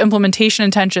these kinds of implementation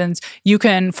intentions, you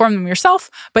can form them yourself,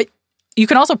 but you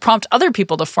can also prompt other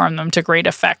people to form them to great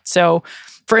effect. So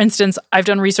for instance, I've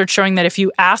done research showing that if you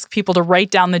ask people to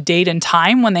write down the date and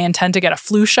time when they intend to get a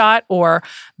flu shot or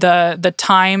the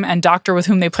time and doctor with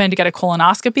whom they plan to get a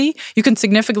colonoscopy, you can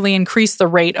significantly increase the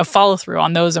rate of follow-through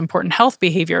on those important health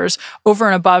behaviors over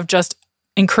and above just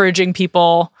encouraging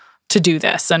people to do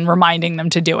this and reminding them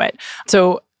to do it.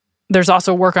 So there's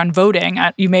also work on voting.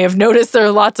 You may have noticed there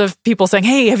are lots of people saying,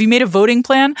 hey, have you made a voting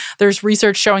plan? There's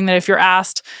research showing that if you're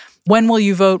asked, when will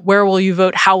you vote? Where will you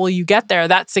vote? How will you get there?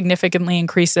 That significantly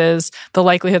increases the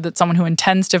likelihood that someone who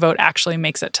intends to vote actually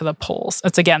makes it to the polls.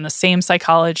 It's, again, the same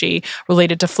psychology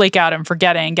related to flake out and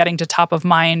forgetting, getting to top of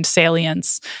mind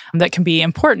salience that can be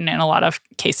important in a lot of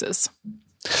cases.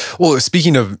 Well,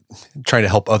 speaking of trying to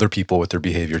help other people with their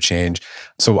behavior change,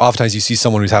 so oftentimes you see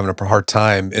someone who's having a hard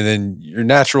time, and then your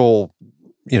natural,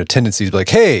 tendency is like,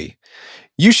 hey,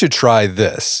 you should try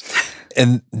this.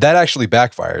 And that actually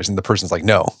backfires, and the person's like,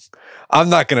 no, I'm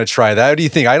not going to try that. What do you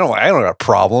think? I don't have a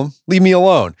problem. Leave me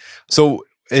alone. So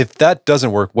if that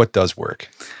doesn't work, what does work?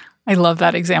 I love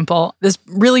that example. This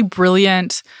really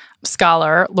brilliant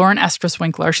scholar, Lauren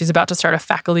Estris-Winkler, she's about to start a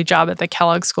faculty job at the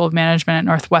Kellogg School of Management at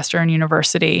Northwestern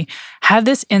University, had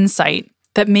this insight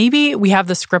that maybe we have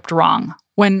the script wrong.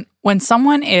 When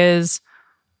someone is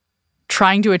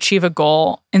trying to achieve a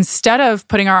goal, instead of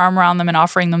putting our arm around them and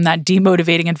offering them that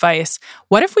demotivating advice,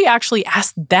 what if we actually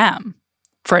ask them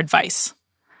for advice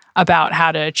about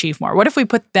how to achieve more? What if we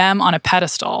put them on a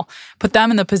pedestal, put them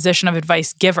in the position of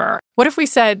advice giver? What if we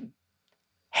said,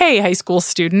 hey, high school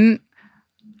student,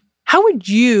 how would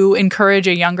you encourage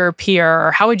a younger peer,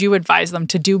 or how would you advise them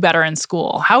to do better in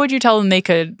school? How would you tell them they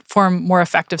could form more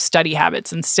effective study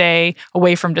habits and stay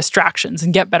away from distractions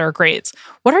and get better grades?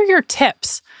 What are your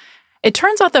tips? It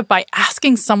turns out that by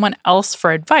asking someone else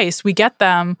for advice, we get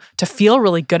them to feel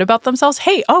really good about themselves.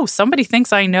 Hey, somebody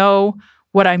thinks I know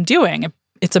what I'm doing.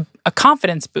 It's a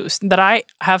confidence boost that I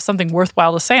have something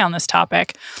worthwhile to say on this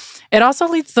topic. It also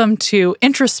leads them to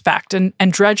introspect and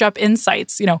dredge up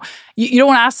insights. You don't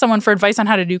want to ask someone for advice on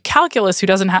how to do calculus who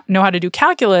doesn't know how to do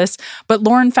calculus, but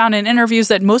Lauren found in interviews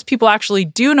that most people actually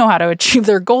do know how to achieve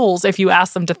their goals if you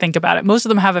ask them to think about it. Most of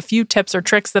them have a few tips or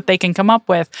tricks that they can come up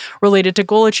with related to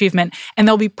goal achievement, and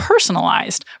they'll be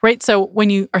personalized, right? So when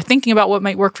you are thinking about what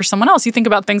might work for someone else, you think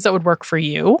about things that would work for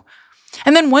you.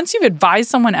 And then once you've advised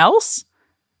someone else,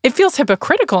 it feels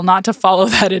hypocritical not to follow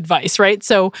that advice, right?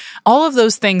 So all of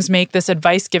those things make this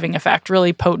advice-giving effect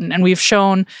really potent. And we've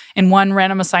shown in one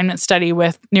random assignment study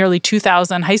with nearly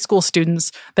 2,000 high school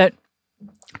students that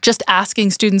just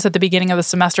asking students at the beginning of the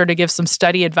semester to give some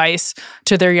study advice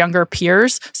to their younger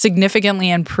peers significantly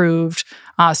improved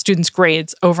students'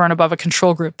 grades over and above a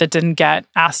control group that didn't get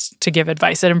asked to give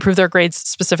advice. It improved their grades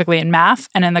specifically in math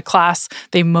and in the class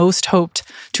they most hoped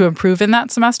to improve in that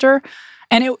semester.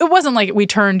 And it wasn't like we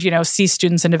turned, C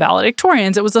students into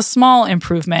valedictorians. It was a small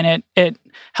improvement. It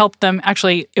helped them.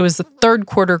 Actually, it was the third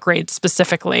quarter grade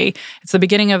specifically. It's the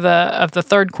beginning of the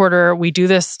third quarter. We do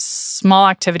this small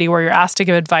activity where you're asked to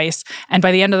give advice. And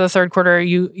by the end of the third quarter,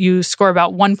 you score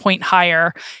about 1 point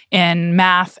higher in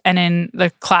math and in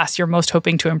the class you're most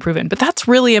hoping to improve in. But that's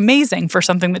really amazing for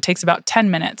something that takes about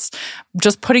 10 minutes.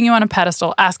 Just putting you on a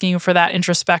pedestal, asking you for that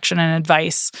introspection and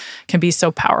advice can be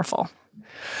so powerful.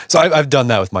 So I've done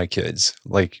that with my kids.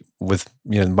 Like with,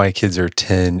 my kids are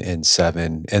 10 and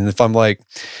 7. And if I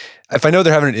know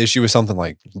they're having an issue with something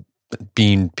like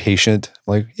being patient,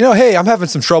 like, hey, I'm having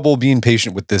some trouble being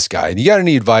patient with this guy. And you got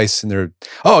any advice? And they're,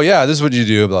 oh yeah, this is what you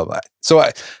do, blah, blah. So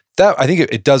I think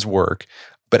it does work.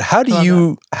 But how do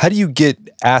you get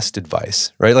asked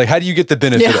advice, right? Like, how do you get the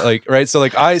benefit? Yeah. Right? So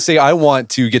I say I want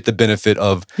to get the benefit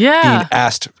of being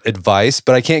asked advice,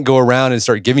 but I can't go around and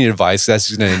start giving advice. That's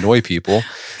just going to annoy people.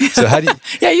 So how do you?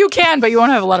 Yeah, you can, but you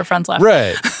won't have a lot of friends left.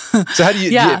 Right. So how do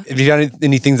you? Have you got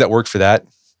any things that worked for that?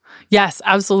 Yes,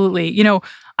 absolutely.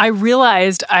 I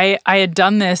realized I had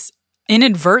done this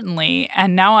inadvertently,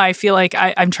 and now I feel like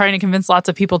I'm trying to convince lots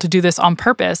of people to do this on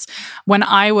purpose. When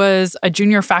I was a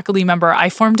junior faculty member, I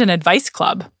formed an advice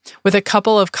club with a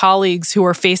couple of colleagues who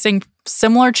were facing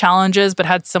similar challenges but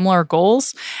had similar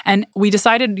goals. And we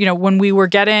decided, when we were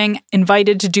getting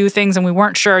invited to do things and we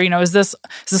weren't sure, is this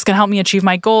going to help me achieve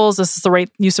my goals? Is this the right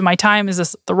use of my time? Is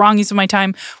this the wrong use of my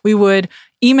time? We would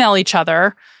email each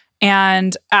other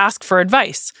and ask for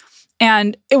advice.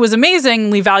 And it was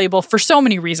amazingly valuable for so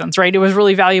many reasons, right? It was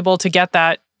really valuable to get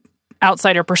that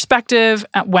outsider perspective.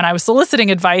 When I was soliciting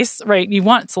advice, right? You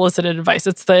want solicited advice.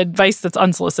 It's the advice that's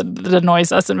unsolicited that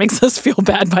annoys us and makes us feel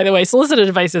bad, by the way. Solicited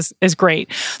advice is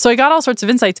great. So I got all sorts of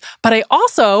insights, but I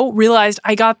also realized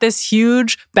I got this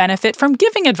huge benefit from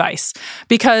giving advice,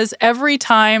 because every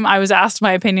time I was asked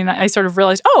my opinion, I sort of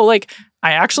realized,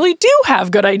 I actually do have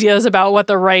good ideas about what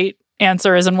the right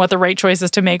answer is and what the right choice is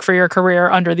to make for your career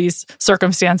under these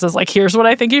circumstances. Like, here's what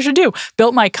I think you should do.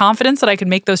 Built my confidence that I could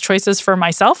make those choices for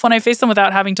myself when I face them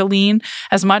without having to lean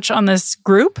as much on this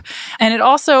group. And it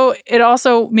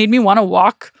also made me want to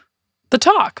walk the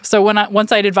talk. So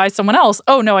once I'd advise someone else,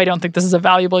 oh no, I don't think this is a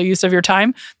valuable use of your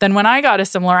time, then when I got a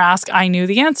similar ask, I knew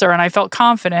the answer and I felt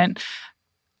confident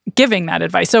giving that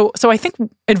advice. So I think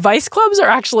advice clubs are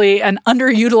actually an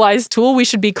underutilized tool. We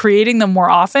should be creating them more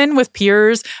often with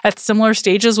peers at similar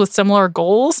stages with similar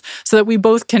goals, so that we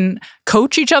both can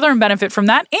coach each other and benefit from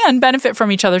that, and benefit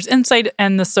from each other's insight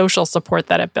and the social support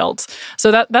that it builds.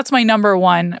 So that's my number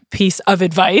one piece of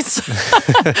advice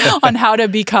on how to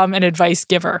become an advice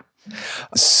giver.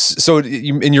 So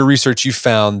in your research, you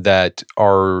found that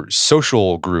our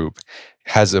social group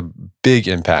has a big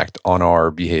impact on our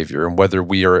behavior and whether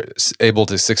we are able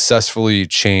to successfully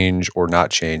change or not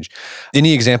change.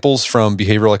 Any examples from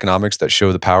behavioral economics that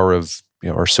show the power of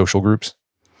our social groups?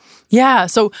 Yeah.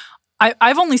 So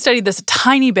I've only studied this a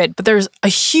tiny bit, but there's a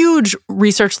huge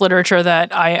research literature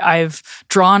that I've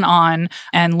drawn on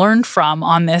and learned from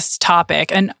on this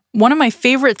topic. And one of my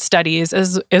favorite studies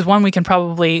is one we can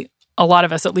probably a lot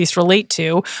of us at least relate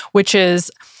to, which is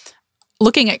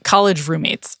looking at college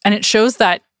roommates. And it shows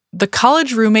that the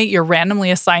college roommate you're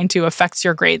randomly assigned to affects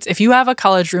your grades. If you have a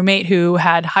college roommate who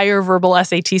had higher verbal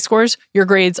SAT scores, your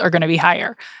grades are going to be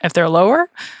higher. If they're lower,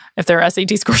 if their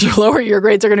SAT scores are lower, your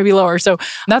grades are going to be lower. So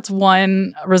that's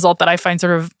one result that I find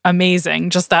sort of amazing.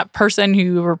 Just that person who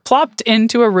you were plopped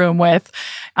into a room with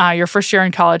your first year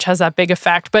in college has that big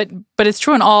effect. But it's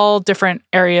true in all different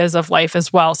areas of life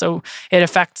as well. So it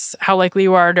affects how likely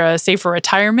you are to save for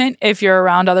retirement if you're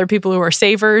around other people who are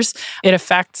savers. It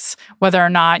affects whether or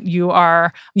not you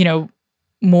are,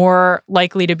 more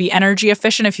likely to be energy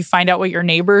efficient if you find out what your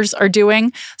neighbors are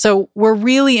doing. So we're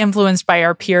really influenced by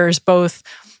our peers, both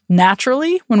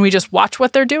naturally when we just watch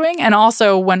what they're doing, and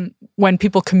also when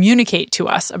people communicate to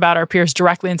us about our peers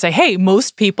directly and say, hey,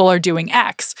 most people are doing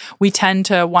X, we tend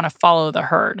to want to follow the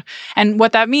herd. And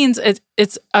what that means is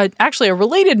it's actually a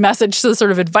related message to the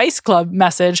sort of advice club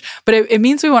message, but it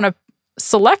means we want to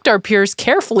select our peers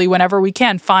carefully whenever we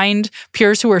can. Find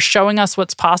peers who are showing us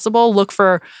what's possible, look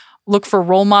for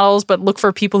role models, but look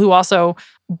for people who also,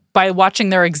 by watching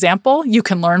their example, you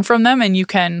can learn from them, and you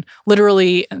can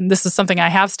literally, and this is something I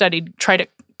have studied, try to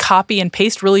copy and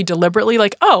paste really deliberately,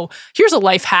 like, oh, here's a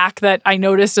life hack that I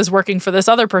noticed is working for this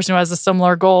other person who has a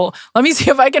similar goal. Let me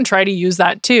see if I can try to use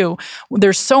that too.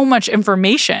 There's so much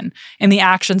information in the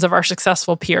actions of our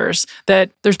successful peers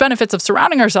that there's benefits of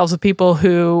surrounding ourselves with people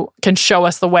who can show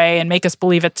us the way and make us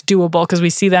believe it's doable because we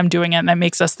see them doing it, and that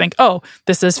makes us think, oh,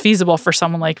 this is feasible for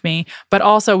someone like me. But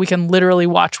also we can literally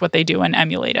watch what they do and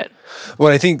emulate it.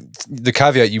 Well, I think the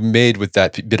caveat you made with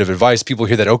that bit of advice, people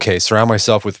hear that, okay, surround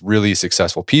myself with really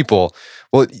successful people.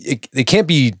 Well, it can't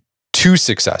be too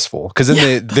successful, because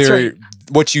then right.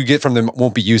 What you get from them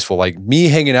won't be useful. Like me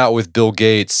hanging out with Bill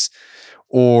Gates,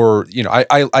 or,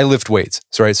 I lift weights.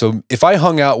 So, right. So if I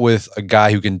hung out with a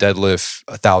guy who can deadlift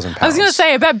 1,000 pounds. I was going to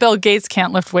say, I bet Bill Gates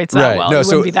can't lift weights that well. He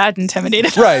wouldn't be that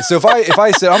intimidated. Right. So if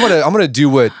I said, I'm going to do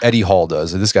what Eddie Hall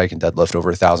does, and this guy can deadlift over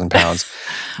 1,000 pounds,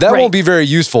 that won't be very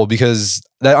useful, because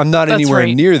I'm not anywhere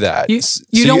near that.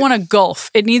 You don't want to gulf.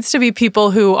 It needs to be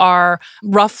people who are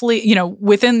roughly,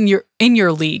 in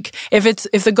your league.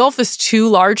 If the gulf is too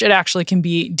large, it actually can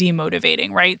be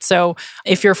demotivating, right? So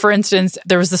if you're, for instance,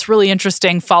 there was this really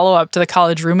interesting follow-up to the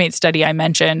college roommate study I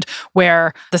mentioned,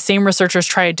 where the same researchers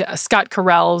Scott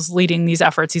Carell's leading these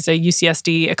efforts. He's a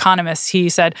UCSD economist. He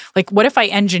said, what if I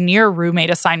engineer roommate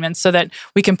assignments so that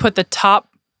we can put the top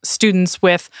students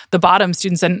with the bottom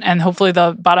students, and hopefully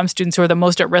the bottom students who are the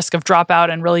most at risk of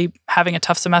dropout and really having a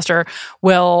tough semester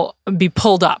will be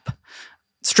pulled up.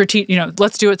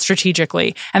 Let's do it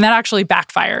strategically. And that actually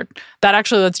backfired. That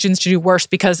actually led students to do worse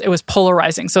because it was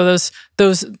polarizing. So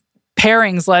those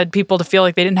pairings led people to feel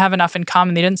like they didn't have enough in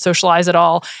common. They didn't socialize at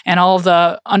all. And all of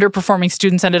the underperforming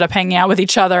students ended up hanging out with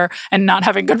each other and not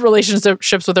having good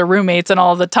relationships with their roommates. And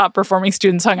all of the top performing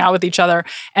students hung out with each other.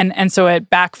 And so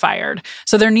it backfired.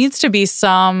 So there needs to be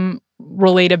some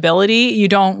relatability. You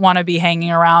don't want to be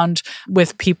hanging around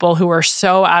with people who are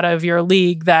so out of your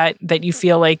league that you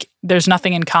feel like there's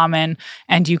nothing in common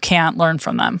and you can't learn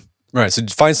from them. Right. So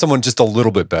find someone just a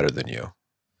little bit better than you.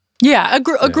 Yeah,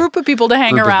 a group of people to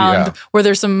hang around where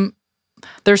there's some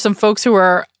folks who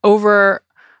are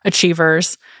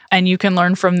overachievers and you can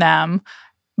learn from them.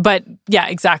 But yeah,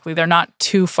 exactly. They're not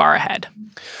too far ahead.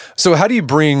 So how do you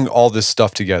bring all this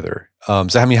stuff together? How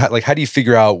do you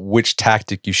figure out which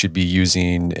tactic you should be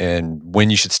using and when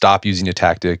you should stop using a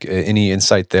tactic? Any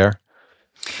insight there?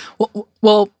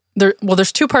 Well,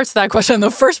 there's two parts to that question. The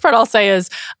first part I'll say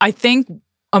is, I think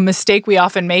a mistake we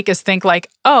often make is think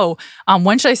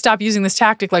when should I stop using this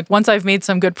tactic? Once I've made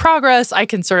some good progress, I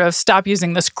can sort of stop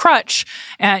using this crutch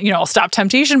and, I'll stop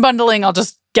temptation bundling. I'll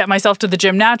just get myself to the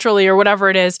gym naturally or whatever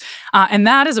it is. And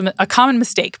that is a common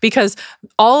mistake, because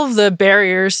all of the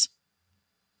barriers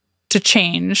to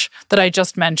change that I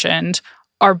just mentioned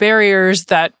are barriers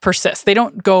that persist. They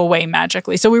don't go away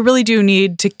magically. So we really do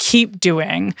need to keep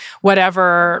doing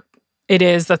whatever it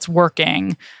is that's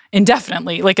working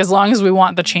indefinitely, as long as we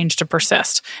want the change to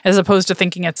persist, as opposed to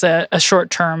thinking it's a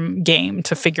short-term game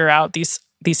to figure out these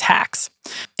hacks.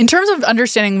 In terms of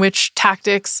understanding which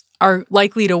tactics are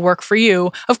likely to work for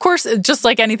you, of course, just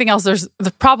like anything else, there's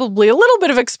probably a little bit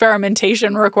of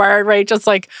experimentation required, right? Just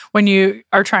like when you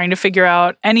are trying to figure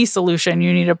out any solution,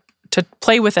 you need to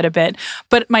play with it a bit.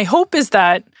 But my hope is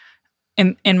that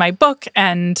in my book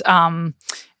and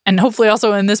hopefully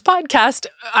also in this podcast,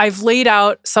 I've laid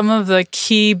out some of the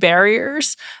key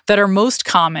barriers that are most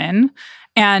common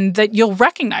and that you'll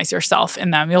recognize yourself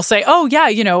in them. You'll say, oh yeah,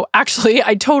 actually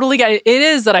I totally get it. It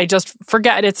is that I just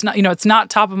forget. It's not, it's not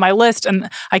top of my list and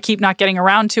I keep not getting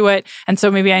around to it. And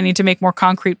so maybe I need to make more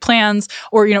concrete plans,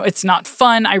 or, it's not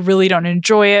fun. I really don't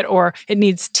enjoy it, or it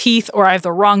needs teeth, or I have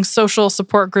the wrong social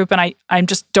support group and I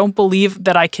just don't believe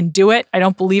that I can do it. I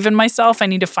don't believe in myself. I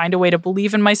need to find a way to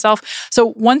believe in myself.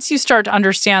 So once you start to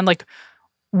understand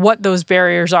what those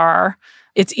barriers are,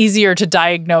 it's easier to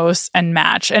diagnose and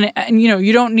match. And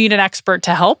you don't need an expert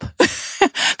to help.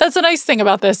 That's a nice thing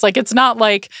about this. It's not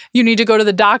like you need to go to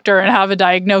the doctor and have a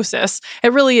diagnosis.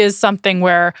 It really is something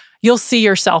where you'll see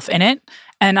yourself in it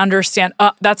and understand,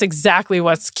 that's exactly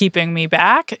what's keeping me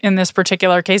back. In this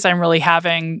particular case, I'm really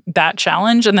having that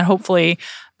challenge. And then hopefully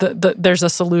there's a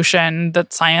solution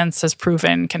that science has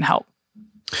proven can help.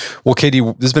 Well, Katy,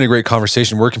 this has been a great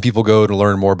conversation. Where can people go to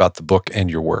learn more about the book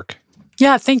and your work?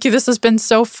 Yeah, thank you. This has been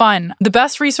so fun. The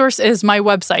best resource is my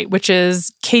website, which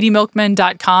is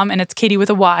katymilkman.com, and it's Katy with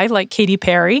a Y, like Katy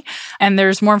Perry. And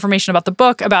there's more information about the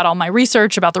book, about all my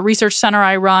research, about the research center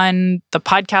I run, the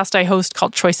podcast I host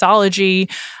called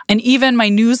Choiceology, and even my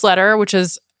newsletter, which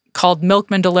is called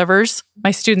Milkman Delivers. My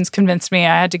students convinced me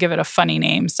I had to give it a funny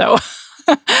name, so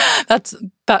that's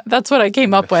what I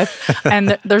came up with.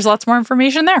 And there's lots more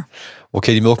information there. Well,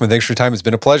 Katy Milkman, thanks for your time. It's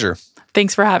been a pleasure.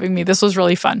 Thanks for having me. This was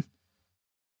really fun.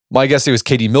 My guest today was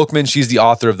Katy Milkman. She's the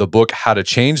author of the book, How to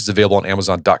Change. It's available on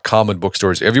Amazon.com and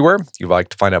bookstores everywhere. If you'd like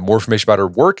to find out more information about her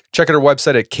work, check out her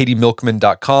website at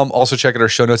katymilkman.com. Also check out our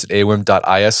show notes at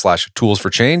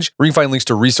aom.is/toolsforchange, where you can find links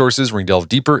to resources where you can delve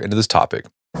deeper into this topic.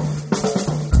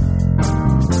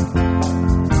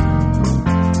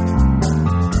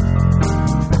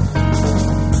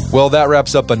 Well, that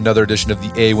wraps up another edition of the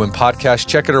AOM podcast.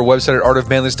 Check out our website at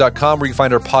artofmanliness.com, where you can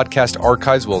find our podcast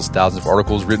archives, as well as thousands of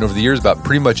articles written over the years about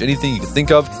pretty much anything you can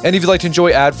think of. And if you'd like to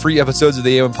enjoy ad-free episodes of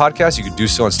the AOM podcast, you can do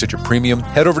so on Stitcher Premium.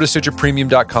 Head over to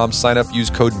stitcherpremium.com, sign up, use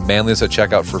code manliness at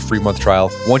checkout for a free month trial.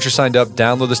 Once you're signed up,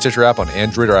 download the Stitcher app on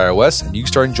Android or iOS, and you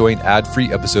can start enjoying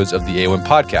ad-free episodes of the AOM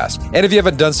podcast. And if you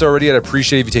haven't done so already, I'd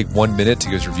appreciate if you take 1 minute to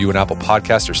give us a review on Apple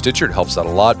Podcasts or Stitcher. It helps out a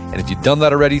lot. And if you've done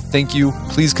that already, thank you.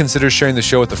 Please consider sharing the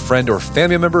show with a friend or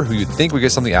family member who you'd think would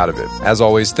get something out of it. As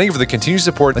always, thank you for the continued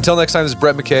support. Until next time, this is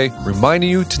Brett McKay, reminding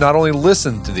you to not only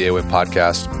listen to the AOM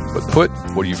podcast, but put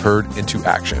what you've heard into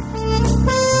action.